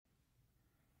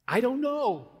I don't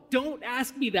know. Don't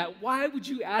ask me that. Why would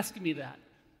you ask me that?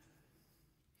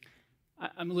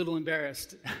 I'm a little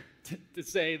embarrassed to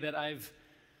say that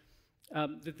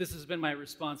that this has been my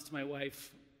response to my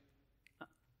wife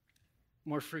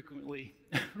more frequently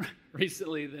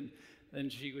recently than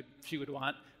she would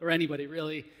want, or anybody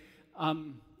really.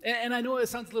 And I know it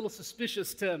sounds a little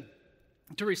suspicious to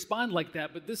respond like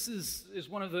that, but this is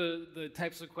one of the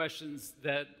types of questions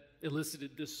that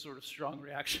elicited this sort of strong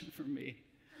reaction from me.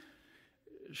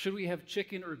 Should we have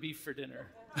chicken or beef for dinner?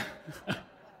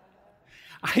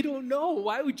 I don't know.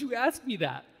 Why would you ask me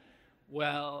that?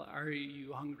 Well, are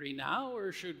you hungry now,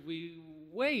 or should we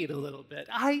wait a little bit?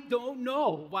 I don't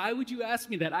know. Why would you ask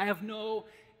me that? I have no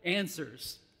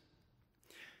answers.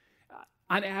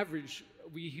 On average,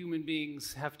 we human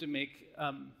beings have to make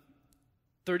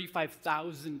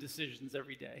 35,000 decisions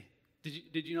every day.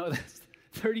 Did you know this?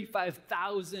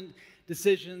 35,000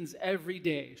 decisions every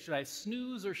day. Should I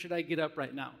snooze or should I get up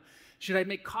right now? Should I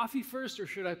make coffee first or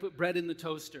should I put bread in the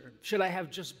toaster? Should I have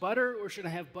just butter or should I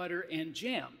have butter and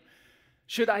jam?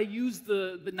 Should I use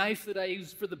the knife that I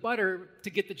use for the butter to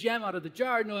get the jam out of the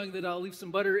jar, knowing that I'll leave some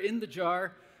butter in the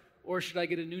jar, or should I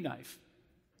get a new knife?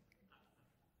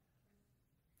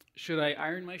 Should I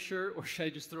iron my shirt or should I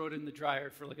just throw it in the dryer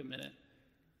for like a minute?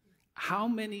 How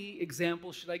many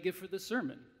examples should I give for this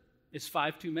sermon? Is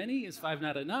 5 too many? Is 5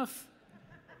 not enough?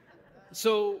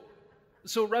 So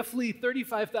roughly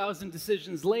 35,000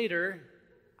 decisions later,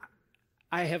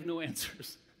 I have no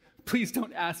answers. Please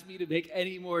don't ask me to make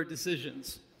any more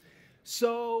decisions.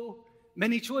 So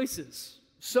many choices.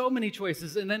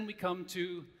 And then we come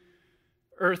to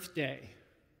Earth Day.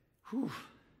 Whew.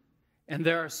 And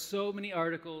there are so many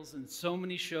articles and so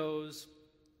many shows,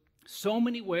 so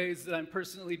many ways that I'm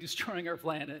personally destroying our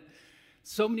planet,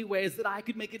 so many ways that I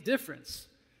could make a difference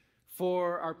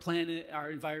for our planet, our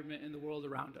environment, and the world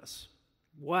around us.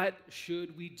 What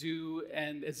should we do?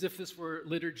 And as if this were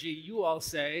liturgy, you all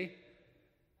say,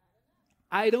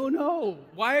 I don't know.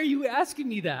 Why are you asking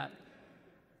me that?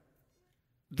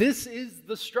 This is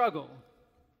the struggle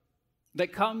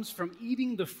that comes from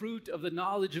eating the fruit of the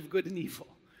knowledge of good and evil.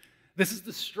 This is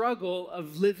the struggle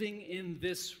of living in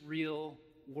this real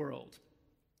world.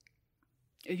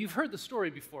 And you've heard the story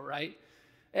before, right?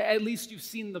 At least you've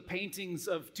seen the paintings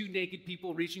of 2 naked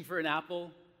people reaching for an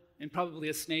apple and probably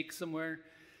a snake somewhere.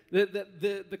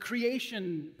 The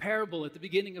creation parable at the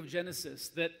beginning of Genesis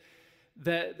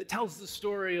that tells the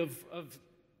story of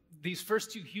these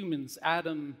first 2 humans,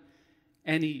 Adam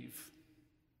and Eve.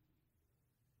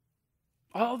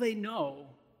 All they know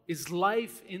is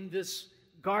life in this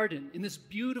garden, in this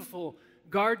beautiful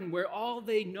garden where all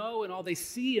they know and all they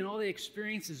see and all they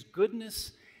experience is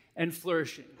goodness and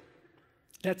flourishing.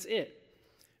 That's it.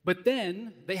 But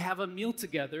then they have a meal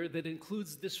together that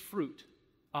includes this fruit.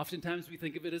 Oftentimes we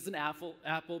think of it as an apple,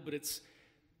 but it's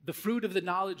the fruit of the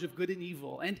knowledge of good and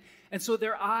evil. And so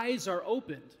their eyes are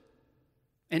opened.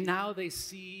 And now they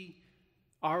see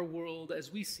our world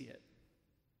as we see it,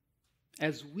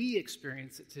 as we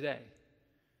experience it today.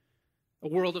 A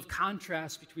world of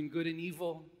contrast between good and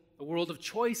evil, a world of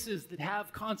choices that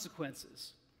have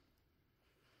consequences.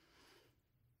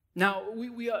 Now,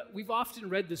 we've often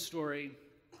read this story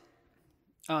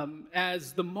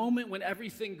as the moment when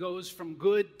everything goes from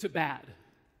good to bad.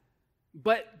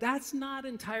 But that's not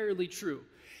entirely true.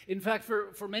 In fact,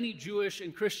 for many Jewish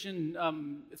and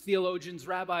Christian theologians,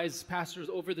 rabbis, pastors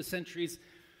over the centuries,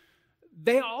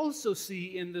 they also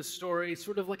see in this story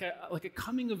sort of like a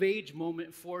coming-of-age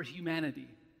moment for humanity.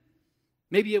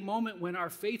 Maybe a moment when our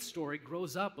faith story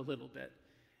grows up a little bit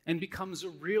and becomes a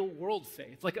real-world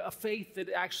faith, like a faith that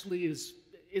actually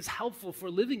is helpful for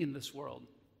living in this world.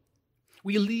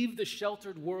 We leave the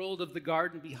sheltered world of the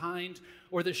garden behind,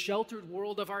 or the sheltered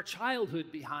world of our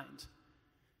childhood behind.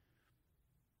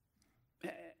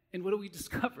 And what do we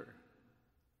discover?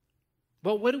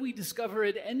 Well, what do we discover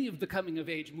at any of the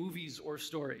coming-of-age movies or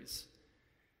stories?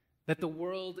 That the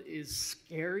world is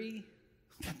scary?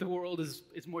 That the world is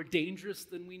more dangerous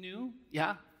than we knew?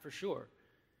 Yeah, for sure.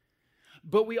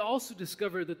 But we also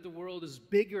discover that the world is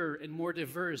bigger and more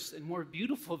diverse and more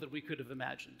beautiful than we could have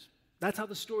imagined. That's how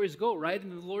the stories go, right? In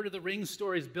the Lord of the Rings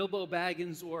stories, Bilbo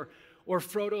Baggins or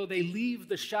Frodo, they leave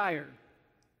the Shire.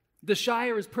 The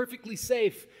Shire is perfectly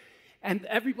safe, and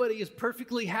everybody is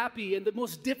perfectly happy, and the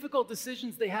most difficult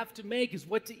decisions they have to make is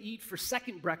what to eat for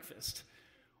second breakfast,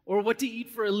 or what to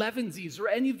eat for elevensies, or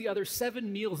any of the other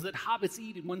 7 meals that hobbits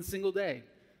eat in one single day.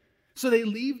 So they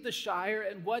leave the Shire,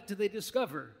 and what do they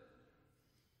discover?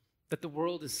 That the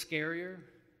world is scarier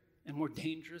and more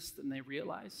dangerous than they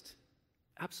realized?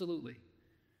 Absolutely.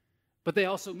 But they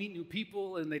also meet new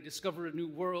people and they discover a new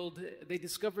world. They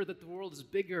discover that the world is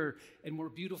bigger and more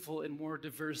beautiful and more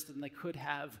diverse than they could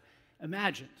have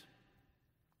imagined.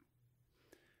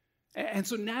 And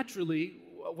so naturally,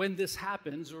 when this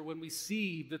happens, or when we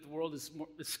see that the world is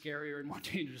scarier and more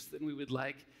dangerous than we would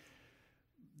like,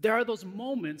 there are those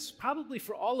moments, probably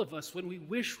for all of us, when we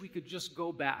wish we could just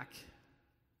go back.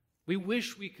 We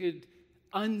wish we could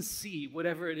unsee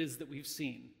whatever it is that we've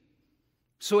seen.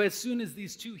 So as soon as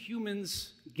these two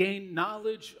humans gain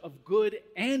knowledge of good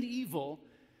and evil,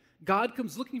 God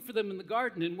comes looking for them in the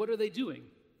garden, and what are they doing?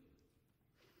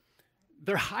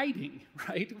 They're hiding,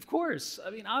 right? Of course. I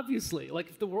mean, obviously. Like,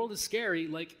 if the world is scary,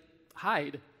 like,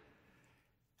 hide.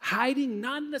 Hiding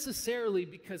not necessarily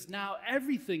because now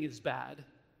everything is bad,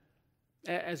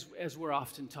 as we're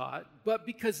often taught, but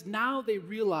because now they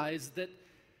realize that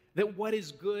what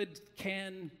is good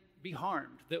can be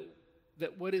harmed,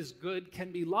 that what is good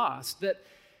can be lost, that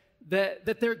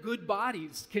their good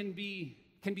bodies can be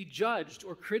judged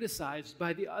or criticized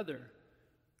by the other,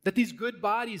 that these good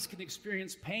bodies can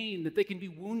experience pain, that they can be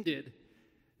wounded,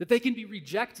 that they can be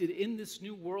rejected in this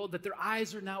new world that their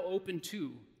eyes are now open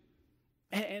to.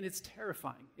 And it's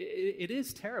terrifying. It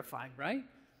is terrifying, right?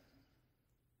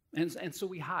 And so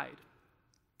we hide.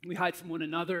 We hide from one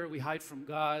another. We hide from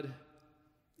God.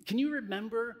 Can you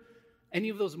remember any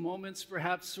of those moments,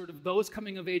 perhaps sort of those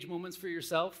coming-of-age moments for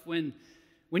yourself when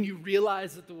you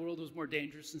realized that the world was more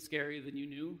dangerous and scary than you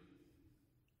knew?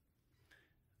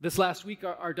 This last week,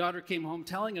 our daughter came home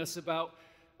telling us about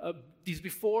these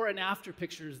before and after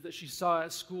pictures that she saw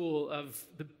at school of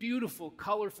the beautiful,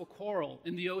 colorful coral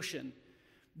in the ocean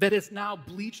that is now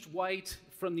bleached white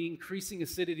from the increasing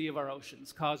acidity of our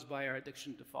oceans caused by our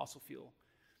addiction to fossil fuel.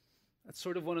 That's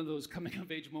sort of one of those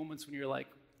coming-of-age moments when you're like,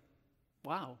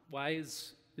 wow, why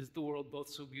is the world both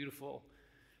so beautiful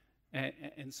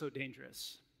and so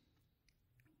dangerous?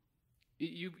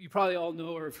 You probably all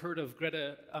know or have heard of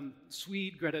Greta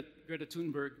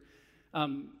Thunberg.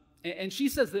 And she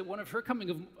says that one of her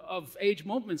coming-of-age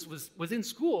moments was in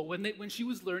school when she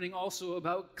was learning also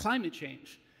about climate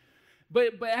change.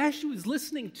 But as she was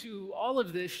listening to all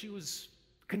of this, she was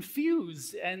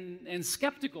confused and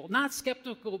skeptical. Not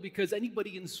skeptical because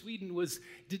anybody in Sweden was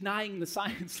denying the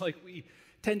science like we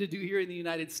tend to do here in the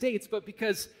United States, but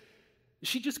because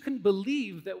she just couldn't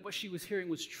believe that what she was hearing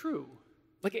was true.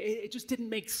 Like, it just didn't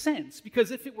make sense,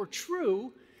 because if it were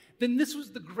true, then this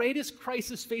was the greatest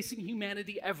crisis facing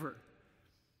humanity ever.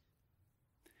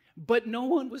 But no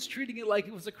one was treating it like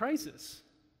it was a crisis.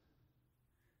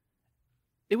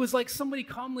 It was like somebody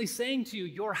calmly saying to you,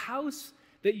 your house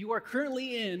that you are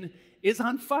currently in is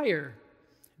on fire,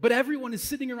 but everyone is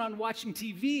sitting around watching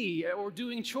TV or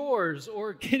doing chores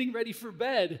or getting ready for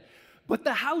bed, but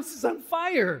the house is on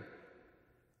fire.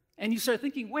 And you start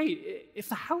thinking, wait, if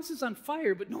the house is on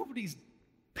fire but nobody's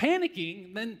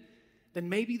panicking, then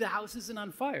maybe the house isn't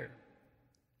on fire.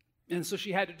 And so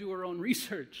she had to do her own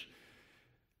research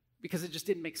because it just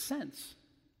didn't make sense.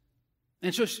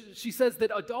 And so she says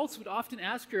that adults would often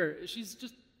ask her,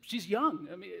 she's young.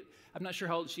 I mean, I'm not sure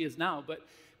how old she is now, but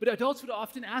adults would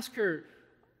often ask her,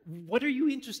 what are you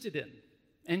interested in?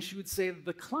 And she would say,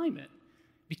 the climate,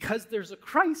 because there's a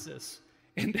crisis.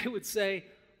 And they would say,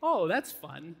 oh, that's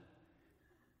fun.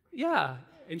 Yeah.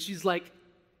 And she's like,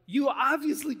 you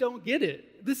obviously don't get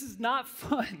it. This is not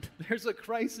fun. There's a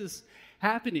crisis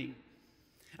happening.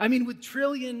 I mean, with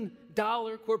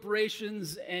trillion-dollar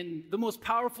corporations and the most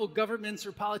powerful governments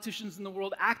or politicians in the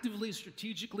world actively,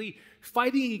 strategically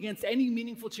fighting against any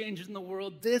meaningful changes in the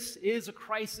world, this is a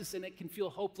crisis and it can feel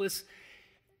hopeless.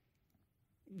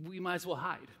 We might as well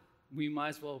hide. We might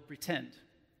as well pretend.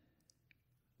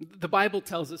 The Bible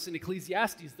tells us in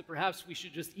Ecclesiastes that perhaps we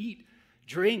should just eat,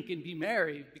 drink, and be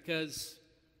merry because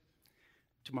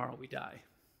tomorrow we die.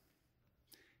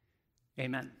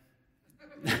 Amen.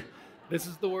 This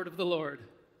is the word of the Lord.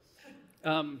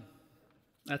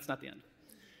 That's not the end.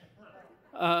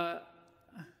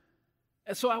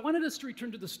 So I wanted us to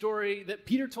return to the story that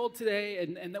Peter told today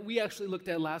and that we actually looked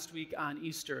at last week on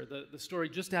Easter, the story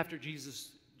just after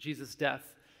Jesus'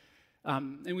 death.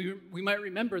 And we might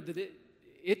remember that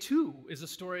it too is a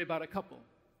story about a couple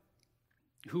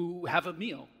who have a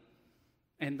meal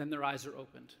and then their eyes are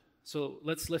opened. So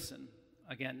let's listen.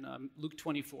 Again, Luke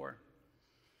 24.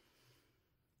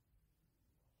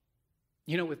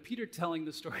 You know, with Peter telling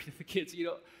the story to the kids,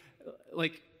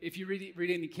 like if you read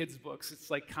any kids' books,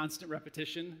 it's like constant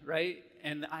repetition, right?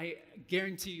 And I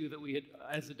guarantee you that we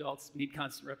as adults need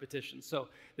constant repetition. So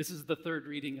this is the third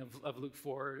reading of Luke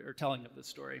 4, or telling of this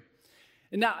story.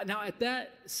 And now at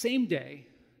that same day,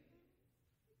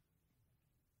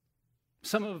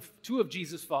 two of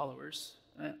Jesus' followers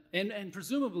And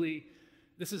presumably,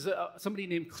 this is somebody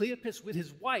named Cleopas with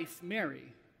his wife,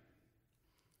 Mary,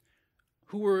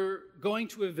 who were going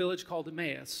to a village called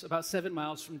Emmaus, about 7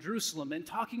 miles from Jerusalem, and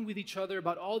talking with each other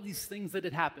about all these things that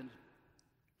had happened.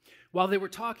 While they were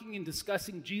talking and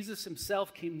discussing, Jesus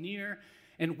himself came near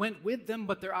and went with them,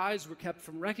 but their eyes were kept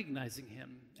from recognizing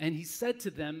him. And he said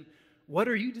to them, "What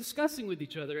are you discussing with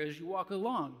each other as you walk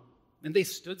along?" And they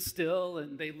stood still,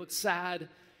 and they looked sad.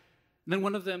 And then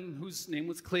one of them, whose name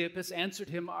was Cleopas, answered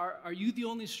him, Are you the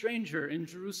only stranger in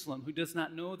Jerusalem who does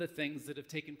not know the things that have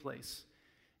taken place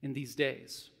in these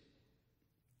days?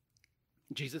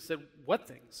 Jesus said, "What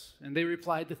things?" And they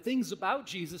replied, "The things about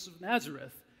Jesus of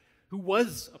Nazareth, who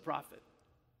was a prophet,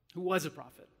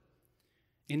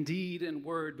 in deed and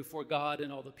word before God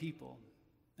and all the people.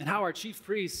 And how our chief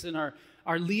priests and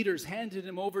our leaders handed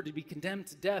him over to be condemned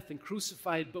to death and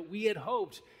crucified, but we had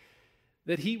hoped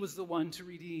that he was the one to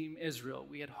redeem Israel.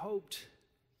 We had hoped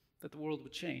that the world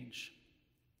would change."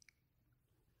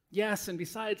 Yes, and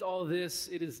besides all this,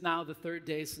 it is now the third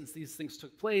day since these things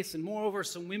took place. And moreover,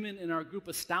 some women in our group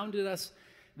astounded us.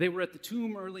 They were at the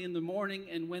tomb early in the morning,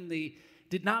 and when they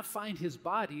did not find his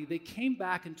body, they came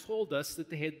back and told us that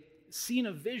they had seen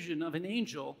a vision of an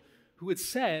angel who had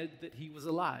said that he was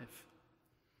alive.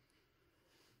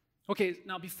 Okay,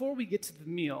 now before we get to the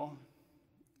meal,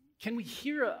 can we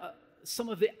hear some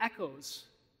of the echoes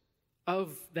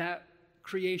of that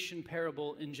creation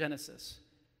parable in Genesis?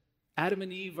 Adam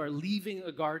and Eve are leaving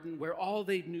a garden where all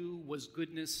they knew was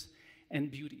goodness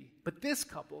and beauty. But this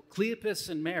couple, Cleopas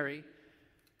and Mary,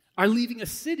 are leaving a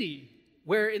city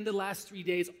where in the last 3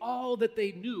 days, all that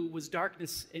they knew was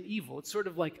darkness and evil. It's sort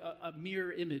of like a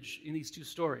mirror image in these two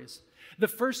stories. The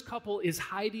first couple is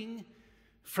hiding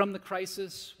from the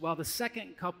crisis, while the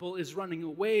second couple is running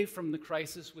away from the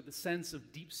crisis with a sense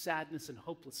of deep sadness and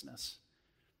hopelessness.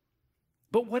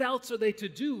 But what else are they to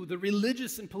do? The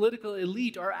religious and political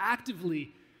elite are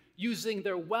actively using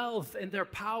their wealth and their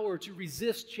power to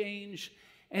resist change,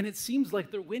 and it seems like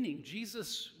they're winning.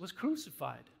 Jesus was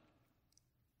crucified.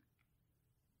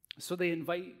 So they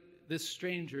invite this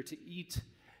stranger to eat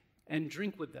and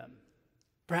drink with them.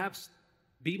 Perhaps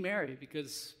be merry,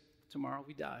 because tomorrow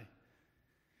we die.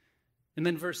 And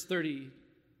then verse 30,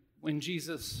 when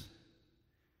Jesus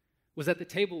was at the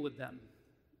table with them,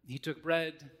 he took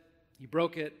bread, he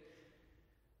broke it,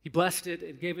 he blessed it,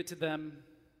 and gave it to them.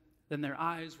 Then their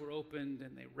eyes were opened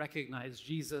and they recognized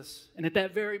Jesus. And at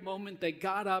that very moment, they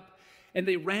got up and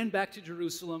they ran back to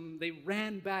Jerusalem. They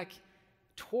ran back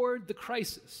toward the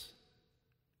crisis,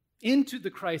 into the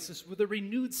crisis, with a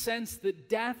renewed sense that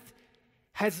death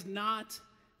has not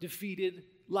defeated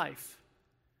life,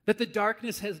 that the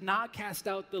darkness has not cast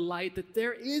out the light, that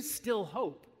there is still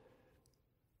hope,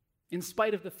 in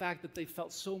spite of the fact that they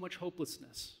felt so much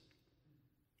hopelessness.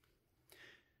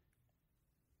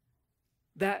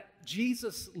 That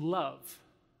Jesus' love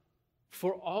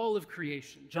for all of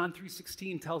creation, John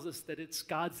 3:16 tells us that it's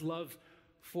God's love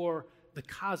for the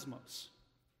cosmos.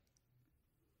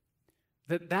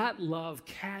 That love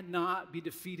cannot be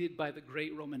defeated by the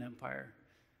great Roman Empire.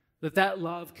 That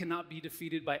love cannot be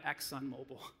defeated by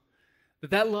ExxonMobil.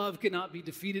 That love cannot be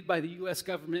defeated by the U.S.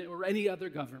 government or any other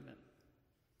government.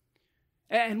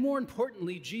 And more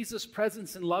importantly, Jesus'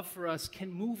 presence and love for us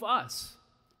can move us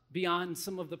beyond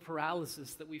some of the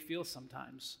paralysis that we feel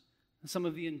sometimes, some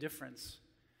of the indifference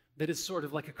that is sort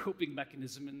of like a coping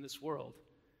mechanism in this world.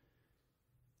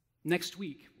 Next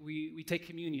week, we take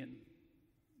communion.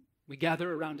 We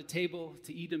gather around a table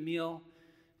to eat a meal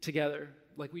together,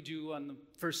 like we do on the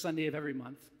first Sunday of every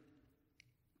month.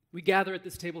 We gather at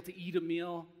this table to eat a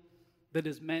meal that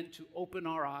is meant to open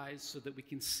our eyes so that we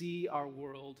can see our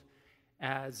world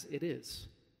as it is.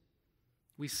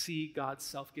 We see God's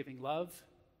self-giving love,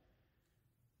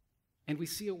 and we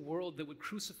see a world that would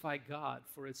crucify God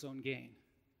for its own gain.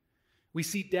 We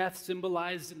see death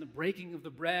symbolized in the breaking of the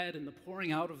bread and the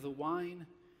pouring out of the wine.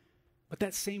 But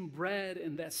that same bread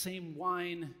and that same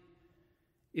wine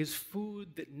is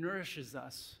food that nourishes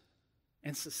us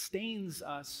and sustains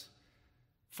us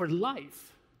for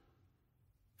life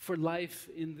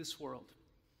in this world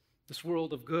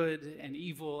of good and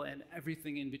evil and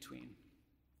everything in between.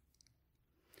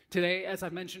 Today, as I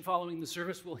mentioned following the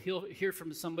service, we'll hear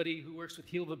from somebody who works with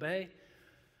Heal the Bay,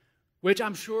 which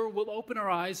I'm sure will open our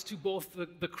eyes to both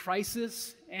the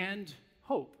crisis and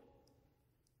hope.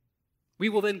 We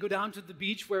will then go down to the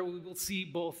beach where we will see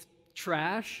both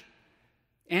trash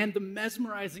and the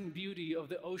mesmerizing beauty of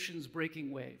the ocean's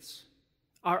breaking waves.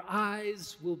 Our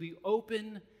eyes will be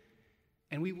open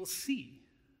and we will see.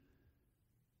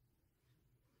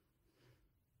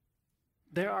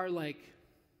 There are like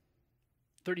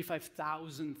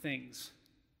 35,000 things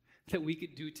that we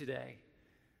could do today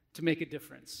to make a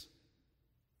difference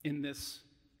in this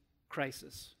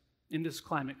crisis, in this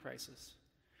climate crisis?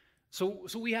 So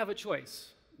we have a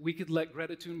choice. We could let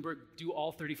Greta Thunberg do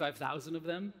all 35,000 of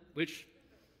them, which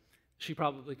she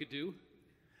probably could do.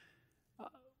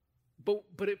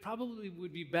 But it probably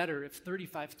would be better if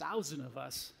 35,000 of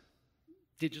us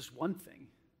did just one thing.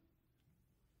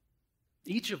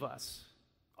 Each of us,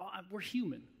 we're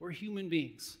human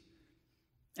beings,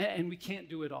 and we can't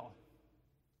do it all.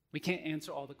 We can't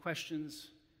answer all the questions.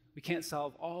 We can't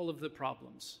solve all of the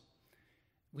problems.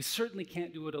 We certainly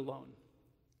can't do it alone.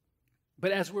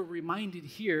 But as we're reminded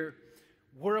here,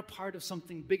 we're a part of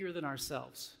something bigger than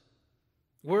ourselves.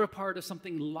 We're a part of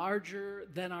something larger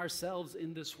than ourselves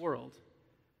in this world,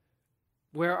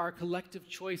 where our collective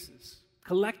choices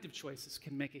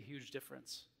can make a huge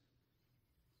difference.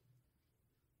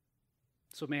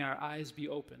 So may our eyes be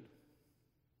open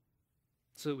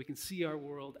so that we can see our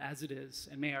world as it is,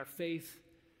 and may our faith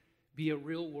be a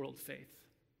real world faith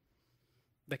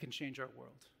that can change our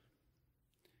world.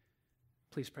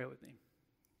 Please pray with me.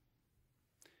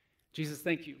 Jesus,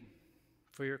 thank you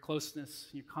for your closeness,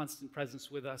 your constant presence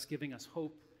with us, giving us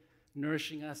hope,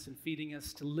 nourishing us and feeding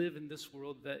us to live in this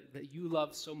world that you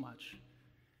love so much.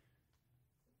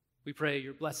 We pray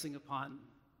your blessing upon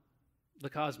the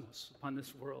cosmos, upon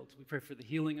this world. We pray for the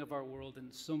healing of our world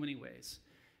in so many ways.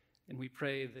 And we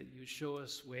pray that you show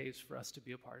us ways for us to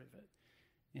be a part of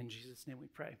it. In Jesus' name we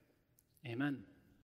pray. Amen.